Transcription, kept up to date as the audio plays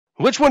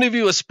Which one of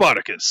you is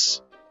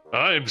Spartacus?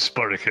 I'm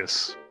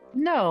Spartacus.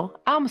 No,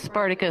 I'm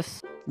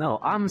Spartacus. No,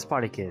 I'm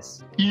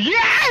Spartacus. Yeah!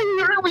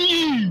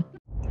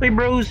 Hey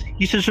bros,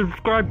 you should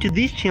subscribe to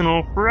this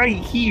channel right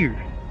here.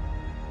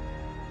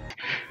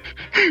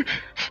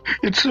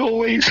 It's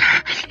always,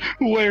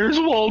 where's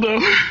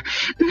Waldo?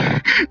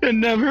 And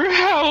never,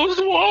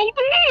 how's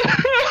Waldo?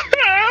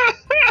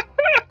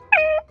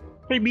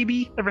 Hey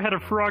BB, ever had a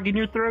frog in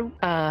your throat?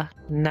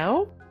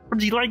 No?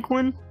 Would you like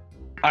one?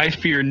 I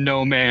fear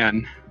no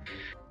man.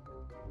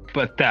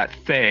 But that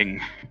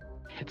thing,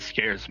 it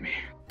scares me.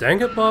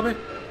 Dang it, Bobby.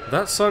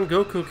 That Son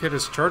Goku kid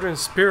is charging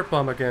his spirit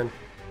bomb again.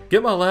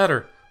 Get my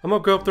ladder. I'm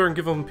gonna go up there and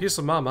give him a piece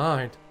of my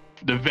mind.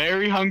 The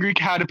very hungry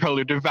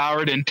caterpillar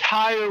devoured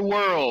entire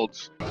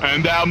worlds.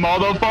 And that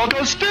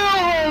motherfucker's still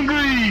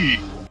hungry!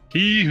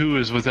 He who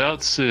is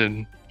without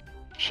sin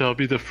shall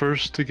be the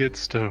first to get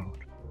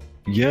stoned.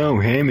 Yo,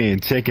 hey man,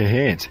 take a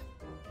hit.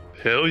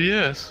 Hell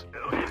yes.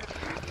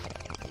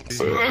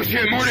 Oh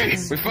shit, Morty!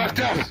 We fucked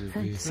up!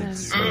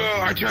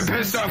 Oh, I tried to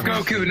piss off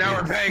Goku, now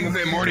we're paying a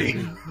bit,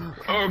 Morty.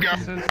 Oh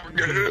god,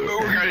 we're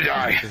gonna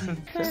die.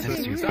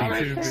 Stop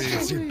it!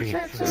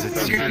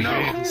 No,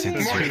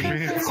 Morty!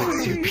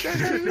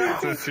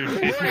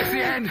 Where's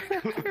the end?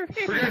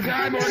 We're gonna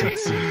die, Morty!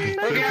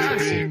 Look out!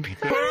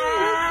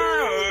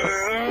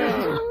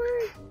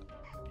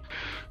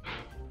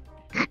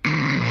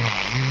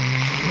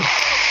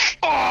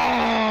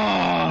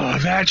 Oh,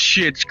 that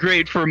shit's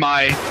great for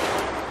my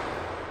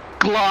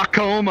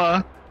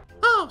glaucoma.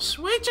 Oh,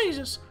 sweet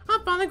Jesus.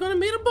 I'm finally gonna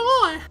meet a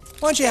boy. Why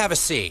don't you have a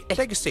seat?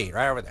 Take a seat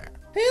right over there.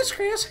 Here's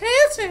Chris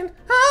Hansen.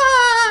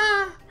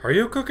 Ah! Are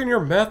you cooking your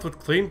meth with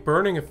clean,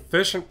 burning,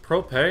 efficient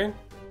propane?